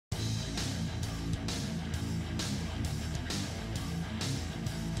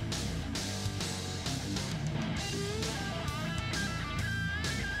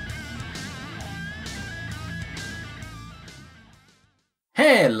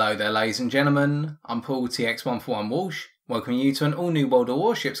Hello there ladies and gentlemen, I'm Paul TX141 Walsh, welcoming you to an all new World of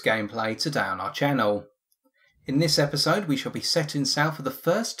Warships gameplay today on our channel. In this episode we shall be setting sail for the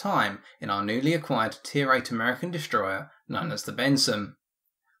first time in our newly acquired Tier 8 American destroyer known as the Benson.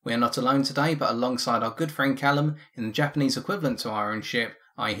 We are not alone today but alongside our good friend Callum in the Japanese equivalent to our own ship,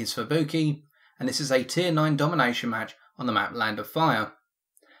 i.e. his Fubuki, and this is a Tier 9 domination match on the map Land of Fire.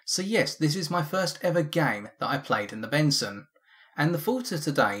 So yes, this is my first ever game that I played in the Benson. And the thought of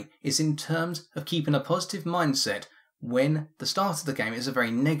today is in terms of keeping a positive mindset when the start of the game is a very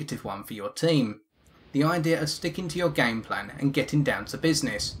negative one for your team. The idea of sticking to your game plan and getting down to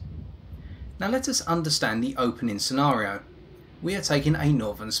business. Now let us understand the opening scenario. We are taking a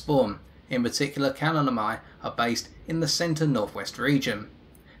northern spawn. In particular, Callum and I are based in the centre northwest region.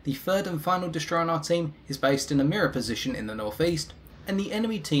 The third and final destroyer on our team is based in a mirror position in the northeast, and the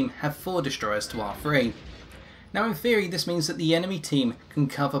enemy team have 4 destroyers to our 3. Now in theory this means that the enemy team can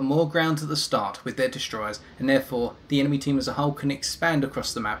cover more ground at the start with their destroyers, and therefore the enemy team as a whole can expand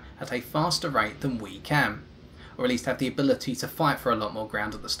across the map at a faster rate than we can. Or at least have the ability to fight for a lot more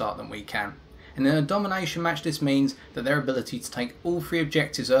ground at the start than we can. And in a domination match this means that their ability to take all 3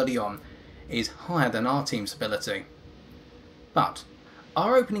 objectives early on is higher than our team's ability. But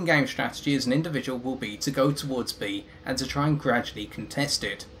our opening game strategy as an individual will be to go towards B and to try and gradually contest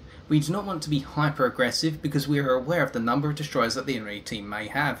it. We do not want to be hyper aggressive because we are aware of the number of destroyers that the enemy team may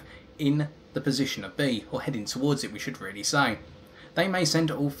have in the position of B, or heading towards it we should really say. They may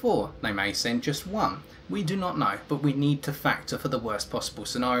send all 4, they may send just 1, we do not know, but we need to factor for the worst possible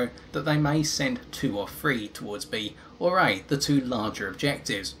scenario that they may send 2 or 3 towards B or A, the 2 larger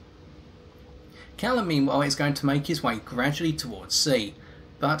objectives. Callum meanwhile is going to make his way gradually towards C,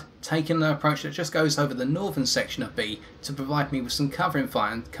 but taking an approach that just goes over the northern section of B to provide me with some covering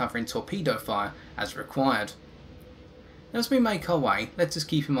fire and covering torpedo fire as required. As we make our way, let us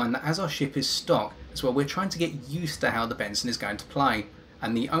keep in mind that as our ship is stock as well, we're trying to get used to how the Benson is going to play,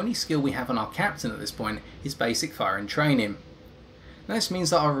 and the only skill we have on our captain at this point is basic firing training. Now this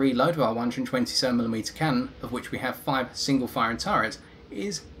means that our reload with our 127mm cannon, of which we have 5 single firing turrets,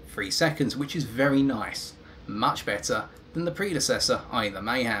 is 3 seconds, which is very nice, much better than the predecessor, i.e. the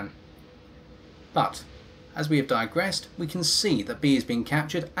Mayhem. But as we have digressed, we can see that B is being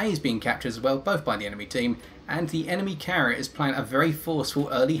captured, A is being captured as well, both by the enemy team, and the enemy carrier is playing a very forceful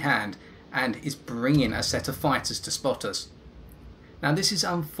early hand and is bringing a set of fighters to spot us. Now this is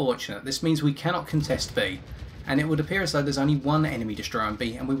unfortunate, this means we cannot contest B, and it would appear as though there's only 1 enemy destroyer on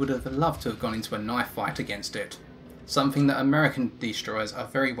B, and we would have loved to have gone into a knife fight against it. Something that American destroyers are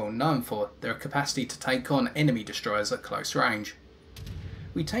very well known for, their capacity to take on enemy destroyers at close range.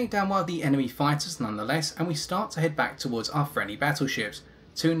 We take down one of the enemy fighters nonetheless, and we start to head back towards our friendly battleships.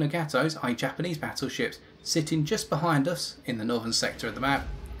 2 Nagatos, i.e. Japanese battleships, sitting just behind us in the northern sector of the map,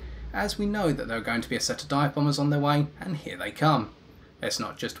 as we know that there are going to be a set of dive bombers on their way, and here they come. It's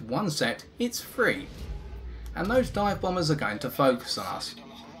not just 1 set, it's 3. And those dive bombers are going to focus on us.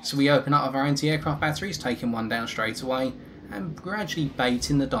 So we open up our anti-aircraft batteries, taking 1 down straight away, and gradually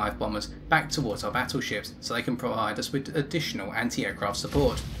baiting the dive bombers back towards our battleships so they can provide us with additional anti-aircraft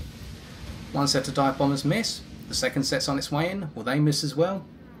support. 1 set of dive bombers miss, the second set's on its way in, will they miss as well?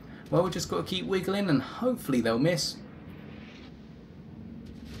 Well, we've just got to keep wiggling and hopefully they'll miss.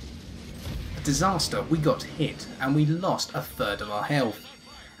 A disaster, we got hit and we lost a third of our health.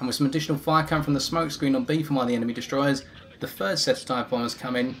 And with some additional fire coming from the smoke screen on B from one of the enemy destroyers, the third set of dive bombers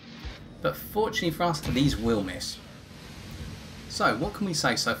come in, but fortunately for us, these will miss. So, what can we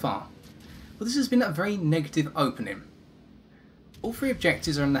say so far? Well, this has been a very negative opening. All 3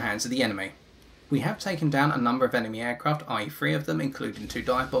 objectives are in the hands of the enemy. We have taken down a number of enemy aircraft, i.e. 3 of them, including 2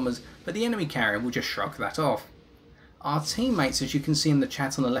 dive bombers, but the enemy carrier will just shrug that off. Our teammates, as you can see in the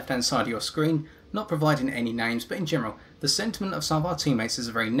chat on the left hand side of your screen, not providing any names, but in general, the sentiment of some of our teammates is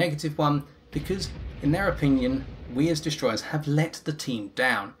a very negative one, because, in their opinion, we as destroyers have let the team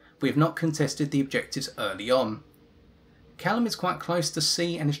down. We have not contested the objectives early on. Callum is quite close to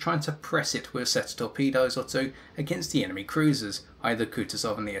C and is trying to press it with a set of torpedoes or 2 against the enemy cruisers, either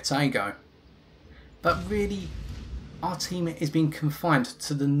Kutuzov and the Otago. But really, our team is being confined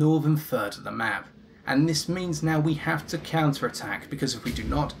to the northern third of the map, and this means now we have to counter-attack, because if we do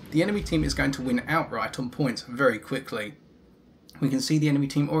not, the enemy team is going to win outright on points very quickly. We can see the enemy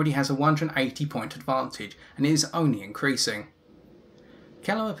team already has a 180 point advantage and it is only increasing.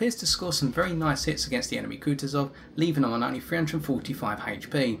 Callum appears to score some very nice hits against the enemy Kutuzov, leaving him on only 345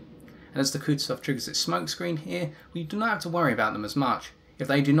 HP. And as the Kutuzov triggers its smoke screen here, we do not have to worry about them as much. If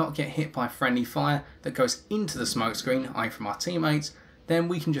they do not get hit by friendly fire that goes into the smoke screen, i.e. from our teammates, then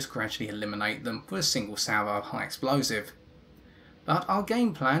we can just gradually eliminate them with a single salvo of high explosive. But our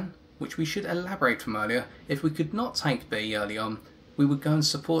game plan, which we should elaborate from earlier, if we could not take B early on, we would go and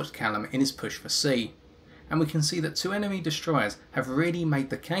support Callum in his push for C. And we can see that 2 enemy destroyers have really made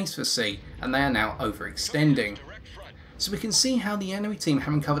the case for C, and they are now overextending. So we can see how the enemy team,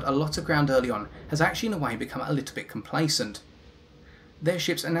 having covered a lot of ground early on, has actually in a way become a little bit complacent. Their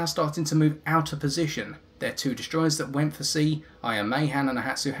ships are now starting to move out of position. Their 2 destroyers that went for C, Aya Mayhan and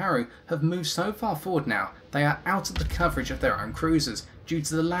Ahatsuharu, have moved so far forward now they are out of the coverage of their own cruisers due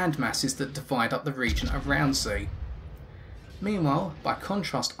to the land masses that divide up the region around C. Meanwhile, by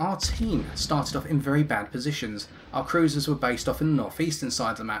contrast, our team started off in very bad positions. Our cruisers were based off in the northeastern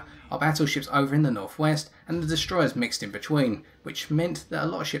side of the map, our battleships over in the northwest, and the destroyers mixed in between, which meant that a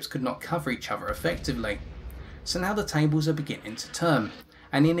lot of ships could not cover each other effectively. So now the tables are beginning to turn,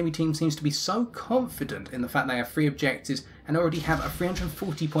 and the enemy team seems to be so confident in the fact they have 3 objectives and already have a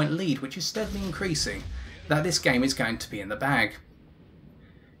 340 point lead, which is steadily increasing, that this game is going to be in the bag.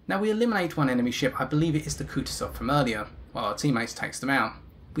 Now we eliminate 1 enemy ship, I believe it is the Kutuzov from earlier, while our teammates takes them out.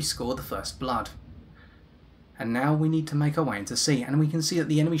 We score the first blood. And now we need to make our way into C, and we can see that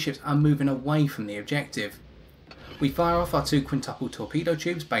the enemy ships are moving away from the objective. We fire off our 2 quintuple torpedo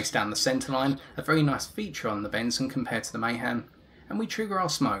tubes based down the centre line, a very nice feature on the Benson compared to the Mayhem, and we trigger our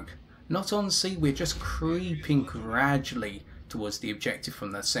smoke. Not on C, we're just creeping gradually towards the objective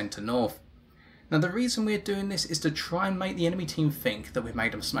from the centre north. Now the reason we're doing this is to try and make the enemy team think that we've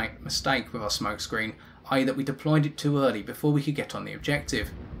made a mistake with our smoke screen, i.e. that we deployed it too early before we could get on the objective.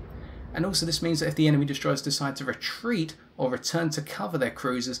 And also this means that if the enemy destroyers decide to retreat or return to cover their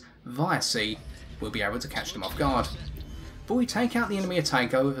cruisers via C, we'll be able to catch them off guard. But we take out the enemy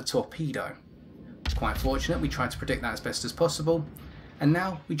Atago with a torpedo. Quite fortunate, we tried to predict that as best as possible, and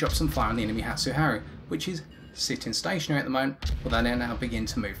now we drop some fire on the enemy Hatsuharu, which is sitting stationary at the moment, although they now begin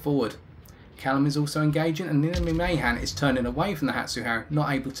to move forward. Callum is also engaging, and the enemy Mayhan is turning away from the Hatsuharu,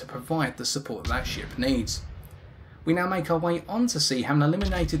 not able to provide the support that ship needs. We now make our way onto C, having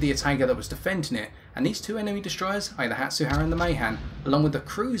eliminated the Atago that was defending it, and these 2 enemy destroyers, either Hatsuharu and the Mayhan, along with the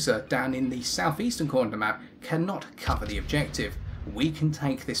cruiser down in the southeastern corner of the map, cannot cover the objective. We can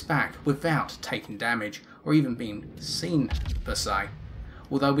take this back without taking damage, or even being seen per se,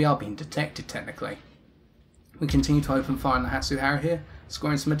 although we are being detected technically. We continue to open fire on the Hatsuharu here,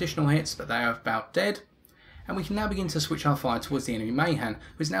 scoring some additional hits, but they are about dead. And we can now begin to switch our fire towards the enemy Mayhan,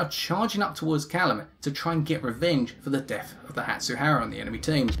 who is now charging up towards Callum to try and get revenge for the death of the Hatsuharu on the enemy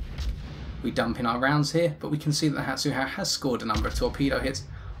team. We dump in our rounds here, but we can see that the Hatsuharu has scored a number of torpedo hits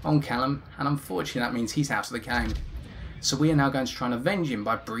on Callum, and unfortunately that means he's out of the game. So we are now going to try and avenge him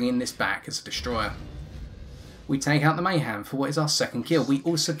by bringing this back as a destroyer. We take out the Mayhem for what is our 2nd kill. We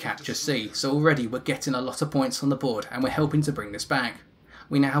also capture C, so already we're getting a lot of points on the board, and we're helping to bring this back.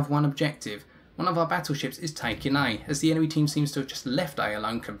 We now have 1 objective. One of our battleships is taking A, as the enemy team seems to have just left A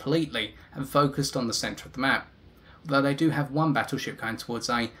alone completely and focused on the centre of the map. Although they do have 1 battleship going towards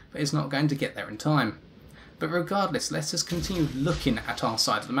A, but it's not going to get there in time. But regardless, let us continue looking at our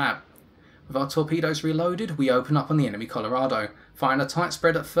side of the map. With our torpedoes reloaded, we open up on the enemy Colorado, firing a tight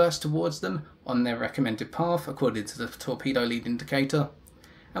spread at first towards them on their recommended path according to the torpedo lead indicator,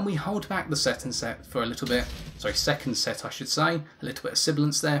 and we hold back the second set for a little bit, second set I should say, a little bit of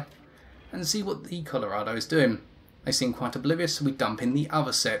sibilance there, and see what the Colorado is doing. They seem quite oblivious, so we dump in the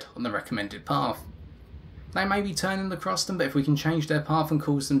other set on the recommended path. They may be turning across them, but if we can change their path and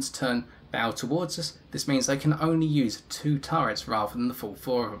cause them to turn bow towards us, this means they can only use 2 turrets rather than the full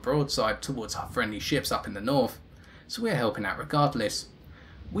 4 of a broadside towards our friendly ships up in the north, so we're helping out regardless.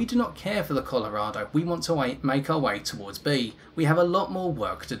 We do not care for the Colorado, we want to make our way towards B. We have a lot more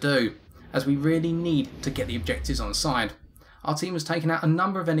work to do, as we really need to get the objectives on side. Our team has taken out a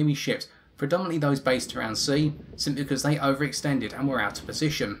number of enemy ships, predominantly those based around C, simply because they overextended and were out of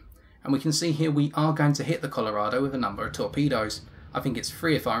position. And we can see here we are going to hit the Colorado with a number of torpedoes. I think it's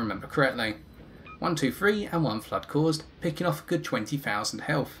 3 if I remember correctly. 1, 2, 3 and 1 flood caused, picking off a good 20,000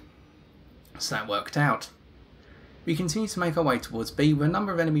 health. So that worked out. We continue to make our way towards B, with a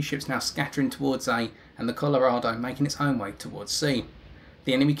number of enemy ships now scattering towards A and the Colorado making its own way towards C.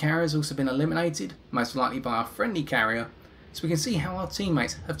 The enemy carrier has also been eliminated, most likely by our friendly carrier, so we can see how our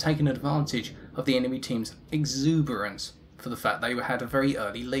teammates have taken advantage of the enemy team's exuberance for the fact they had a very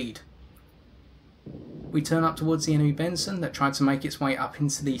early lead. We turn up towards the enemy Benson that tried to make its way up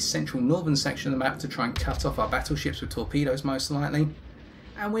into the central northern section of the map to try and cut off our battleships with torpedoes most likely,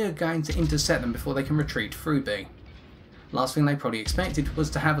 and we are going to intercept them before they can retreat through B. Last thing they probably expected was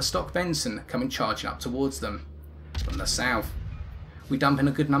to have a stock Benson coming charging up towards them from the south. We dump in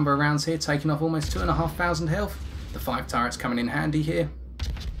a good number of rounds here, taking off almost 2,500 health, the 5 turrets coming in handy here.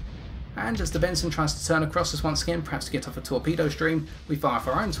 And as the Benson tries to turn across us once again, perhaps to get off a torpedo stream, we fire off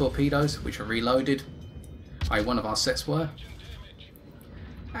our own torpedoes, which are reloaded. One of our sets were.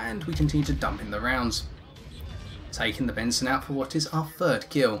 And we continue to dump in the rounds, taking the Benson out for what is our third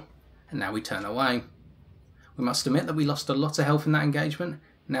kill. And now we turn away. We must admit that we lost a lot of health in that engagement,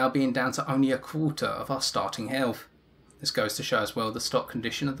 now being down to only a quarter of our starting health. This goes to show as well the stock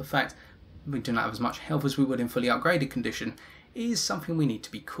condition of the fact we do not have as much health as we would in fully upgraded condition is something we need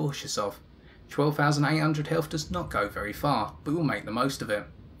to be cautious of. 12,800 health does not go very far, but we'll make the most of it.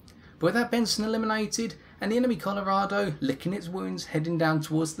 But with that Benson eliminated and the enemy Colorado licking its wounds heading down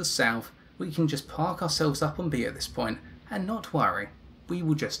towards the south, we can just park ourselves up on B at this point and not worry. We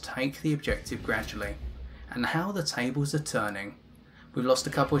will just take the objective gradually. And how the tables are turning. We've lost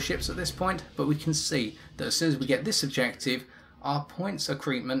a couple of ships at this point, but we can see that as soon as we get this objective, our points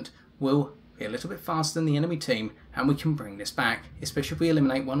accretement will be a little bit faster than the enemy team, and we can bring this back, especially if we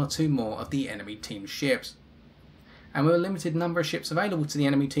eliminate one or two more of the enemy team's ships. And with a limited number of ships available to the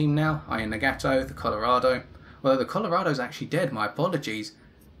enemy team now, i.e. Nagato, the Colorado. Although the Colorado's actually dead, my apologies.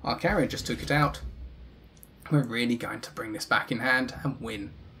 Our carrier just took it out. We're really going to bring this back in hand and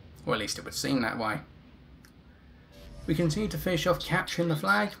win. Or at least it would seem that way. We continue to finish off capturing the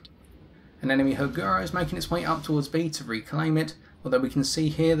flag. An enemy Hoguro is making its way up towards B to reclaim it, although we can see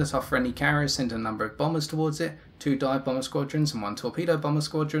here that our friendly carriers send a number of bombers towards it, 2 dive bomber squadrons and 1 torpedo bomber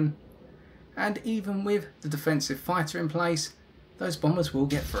squadron. And even with the defensive fighter in place, those bombers will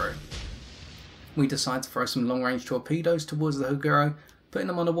get through. We decide to throw some long range torpedoes towards the Hoguro, putting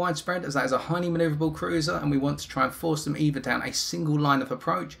them on a widespread as that is a highly manoeuvrable cruiser and we want to try and force them either down a single line of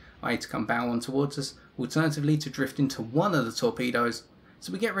approach, i.e. to come bow on towards us, alternatively to drift into one of the torpedoes,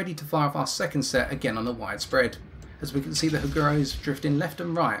 so we get ready to fire off our second set again on a widespread. As we can see the Hoguros drifting left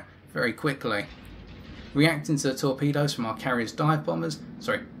and right very quickly. Reacting to the torpedoes from our carrier's dive bombers,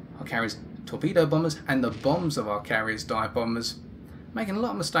 our carrier's torpedo bombers and the bombs of our carrier's dive bombers. Making a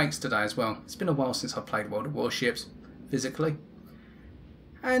lot of mistakes today as well. It's been a while since I played World of Warships, physically.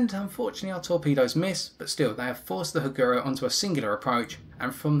 And unfortunately our torpedoes miss, but still they have forced the Hoguro onto a singular approach,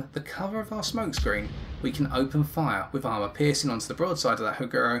 and from the cover of our smokescreen we can open fire with armour piercing onto the broadside of that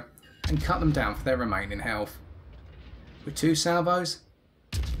Hoguro and cut them down for their remaining health. With 2 salvos,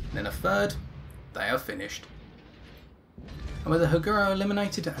 then a third, they are finished. And with the Hoguro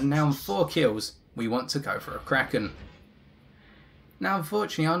eliminated and now on 4 kills, we want to go for a Kraken. Now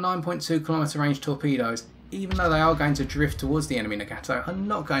unfortunately our 9.2 km range torpedoes, even though they are going to drift towards the enemy Nagato, are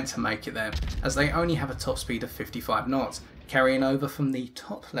not going to make it there, as they only have a top speed of 55 knots, carrying over from the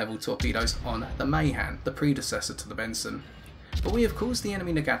top level torpedoes on the Mayhan, the predecessor to the Benson. But we have caused the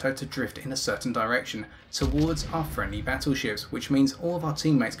enemy Nagato to drift in a certain direction, towards our friendly battleships, which means all of our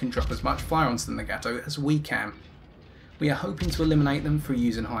teammates can drop as much fire onto the Nagato as we can. We are hoping to eliminate them through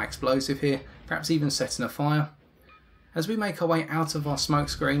using high explosive here, perhaps even setting a fire. As we make our way out of our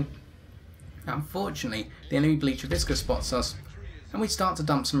smokescreen, unfortunately the enemy Bleacher-Visca spots us, and we start to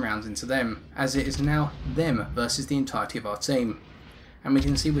dump some rounds into them, as it is now them versus the entirety of our team. And we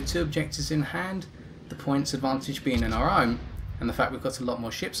can see with 2 objectives in hand, the points advantage being in our own, and the fact we've got a lot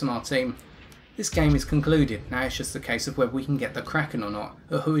more ships on our team, this game is concluded. Now it's just a case of whether we can get the Kraken or not,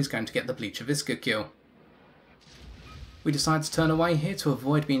 or who is going to get the Bleacher-Visca kill. We decide to turn away here to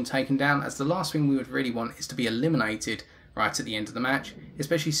avoid being taken down, as the last thing we would really want is to be eliminated right at the end of the match,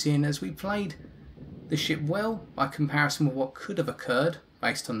 especially seeing as we played the ship well by comparison with what could have occurred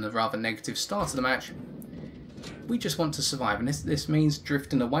based on the rather negative start of the match. We just want to survive, and if this means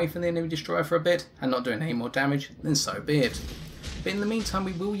drifting away from the enemy destroyer for a bit and not doing any more damage, then so be it. But in the meantime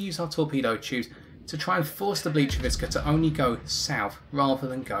we will use our torpedo tubes to try and force the Bleacher-Visca to only go south rather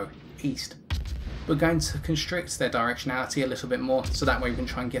than go east. We're going to constrict their directionality a little bit more, so that way we can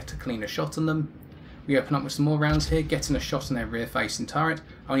try and get a cleaner shot on them. We open up with some more rounds here, getting a shot on their rear facing turret,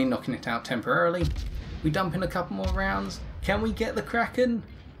 only knocking it out temporarily. We dump in a couple more rounds. Can we get the Kraken?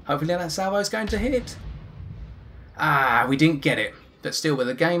 Hopefully that salvo is going to hit. Ah, we didn't get it. But still, with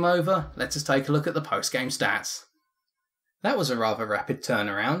the game over, let us take a look at the post-game stats. That was a rather rapid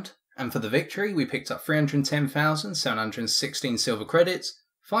turnaround, and for the victory we picked up 310,716 silver credits,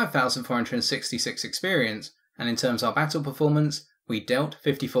 5,466 experience, and in terms of our battle performance, we dealt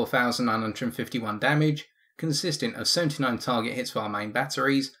 54,951 damage, consisting of 79 target hits for our main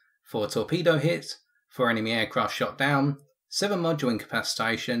batteries, 4 torpedo hits, 4 enemy aircraft shot down, 7 module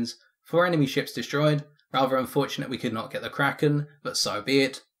incapacitations, 4 enemy ships destroyed. Rather unfortunate we could not get the Kraken, but so be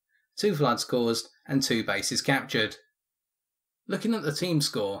it. 2 floods caused, and 2 bases captured. Looking at the team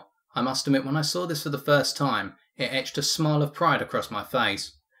score, I must admit when I saw this for the first time, it etched a smile of pride across my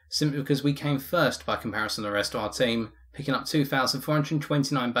face, simply because we came first by comparison to the rest of our team, picking up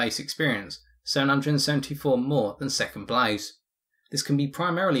 2,429 base experience, 774 more than second place. This can be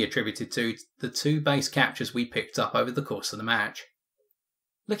primarily attributed to the 2 base captures we picked up over the course of the match.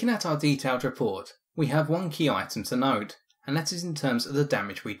 Looking at our detailed report, we have one key item to note, and that is in terms of the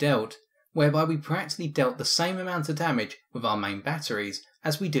damage we dealt, whereby we practically dealt the same amount of damage with our main batteries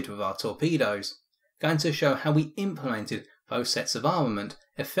as we did with our torpedoes, going to show how we implemented both sets of armament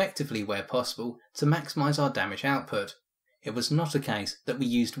effectively where possible to maximise our damage output. It was not a case that we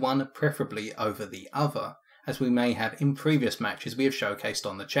used one preferably over the other, as we may have in previous matches we have showcased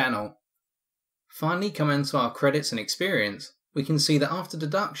on the channel. Finally, coming to our credits and experience, we can see that after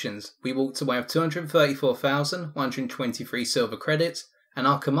deductions we walked away with 234,123 silver credits, and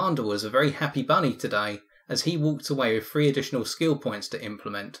our commander was a very happy bunny today as he walked away with 3 additional skill points to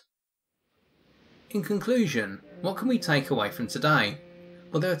implement. In conclusion, what can we take away from today?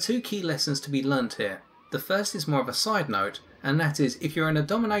 Well, there are 2 key lessons to be learnt here. The first is more of a side note, and that is if you're in a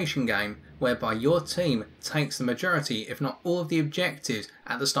domination game whereby your team takes the majority if not all of the objectives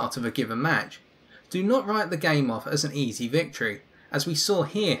at the start of a given match, do not write the game off as an easy victory, as we saw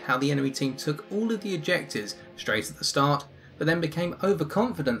here how the enemy team took all of the objectives straight at the start, but then became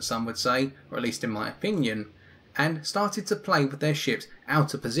overconfident, some would say, or at least in my opinion, and started to play with their ships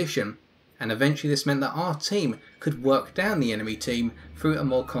out of position, and eventually this meant that our team could work down the enemy team through a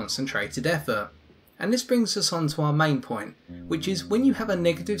more concentrated effort. And this brings us on to our main point, which is when you have a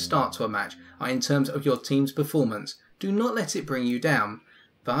negative start to a match in terms of your team's performance, do not let it bring you down,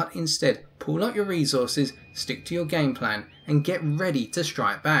 but instead pull out your resources, stick to your game plan, and get ready to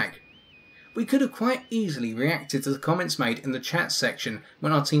strike back. We could have quite easily reacted to the comments made in the chat section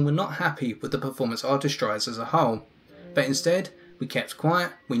when our team were not happy with the performance of our destroyers as a whole, but instead we kept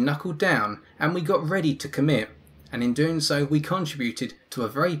quiet, we knuckled down, and we got ready to commit, and in doing so we contributed to a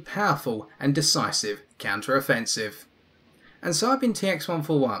very powerful and decisive counter-offensive. And so I've been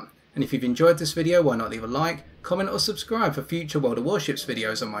TX141, and if you've enjoyed this video, why not leave a like, comment or subscribe for future World of Warships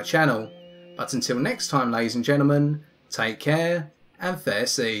videos on my channel. But until next time, ladies and gentlemen, take care and fair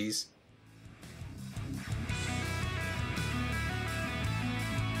seas.